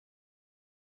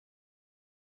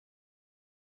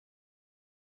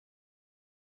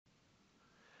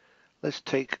Let's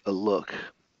take a look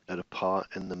at a part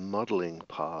in the modeling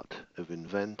part of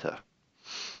Inventor.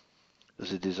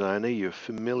 As a designer, you're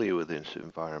familiar with this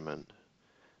environment,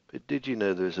 but did you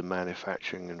know there's a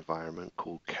manufacturing environment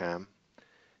called CAM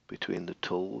between the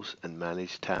Tools and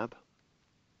Manage tab?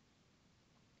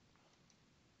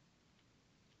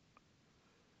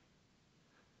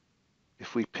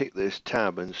 If we pick this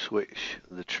tab and switch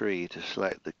the tree to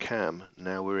select the CAM,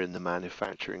 now we're in the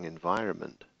manufacturing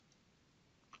environment.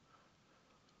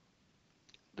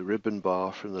 The ribbon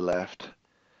bar from the left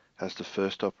has the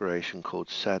first operation called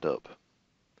Setup.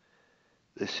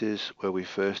 This is where we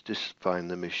first define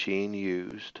the machine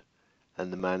used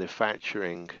and the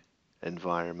manufacturing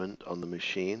environment on the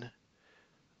machine,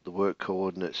 the work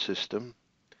coordinate system,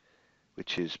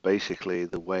 which is basically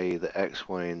the way the X,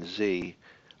 Y, and Z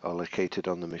are located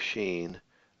on the machine,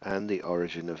 and the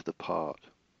origin of the part.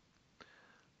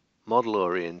 Model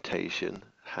orientation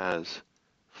has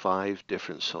 5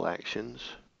 different selections,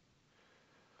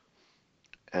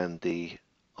 and the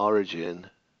origin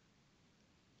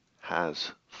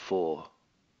has 4.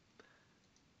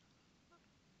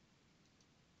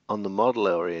 On the model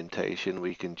orientation,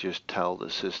 we can just tell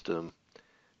the system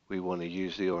we want to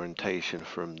use the orientation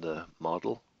from the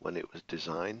model when it was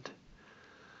designed.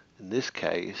 In this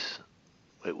case,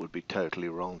 it would be totally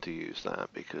wrong to use that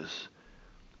because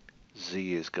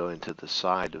Z is going to the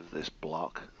side of this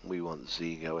block. We want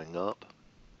Z going up.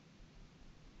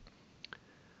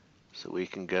 So we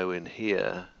can go in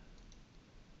here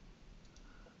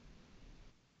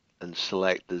and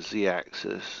select the Z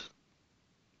axis,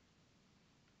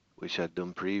 which I'd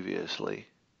done previously.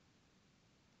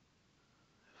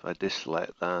 If I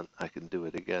deselect that, I can do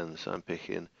it again. So I'm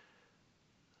picking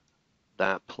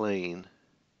that plane,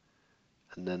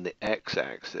 and then the X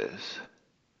axis,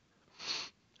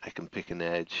 I can pick an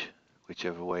edge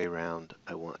whichever way around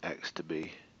I want X to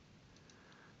be,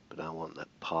 but I want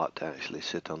that part to actually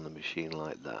sit on the machine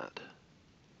like that.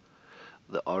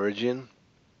 The origin,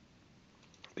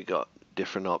 we got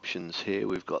different options here.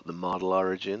 We've got the model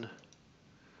origin,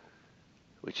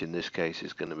 which in this case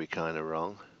is going to be kind of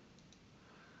wrong.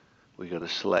 We got a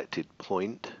selected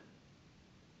point,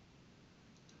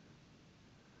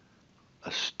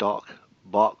 a stock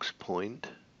box point,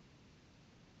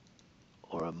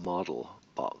 or a model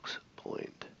box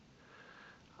point.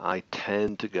 I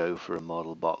tend to go for a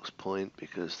model box point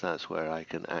because that's where I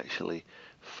can actually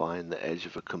find the edge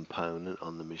of a component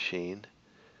on the machine.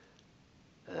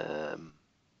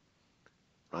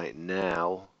 Right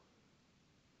now,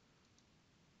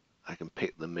 I can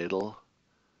pick the middle,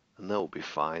 and that will be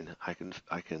fine. I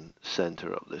can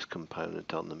center up this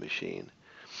component on the machine.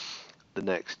 The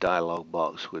next dialog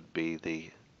box would be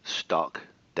the stock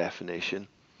definition.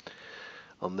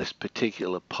 On this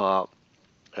particular part,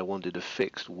 I wanted a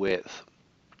fixed width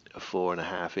of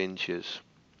 4.5 inches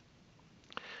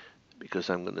because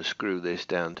I'm going to screw this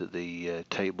down to the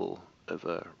table of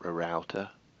a router.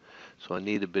 So I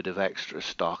need a bit of extra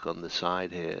stock on the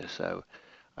side here. So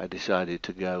I decided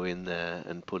to go in there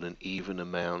and put an even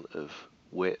amount of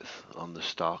width on the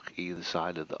stock either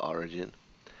side of the origin.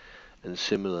 And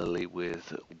similarly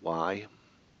with Y,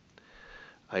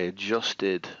 I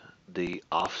adjusted the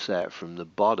offset from the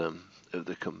bottom of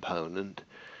the component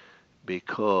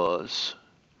because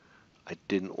I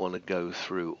didn't want to go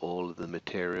through all of the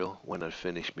material when I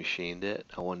finished machined it.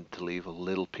 I wanted to leave a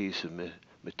little piece of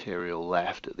material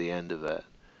left at the end of it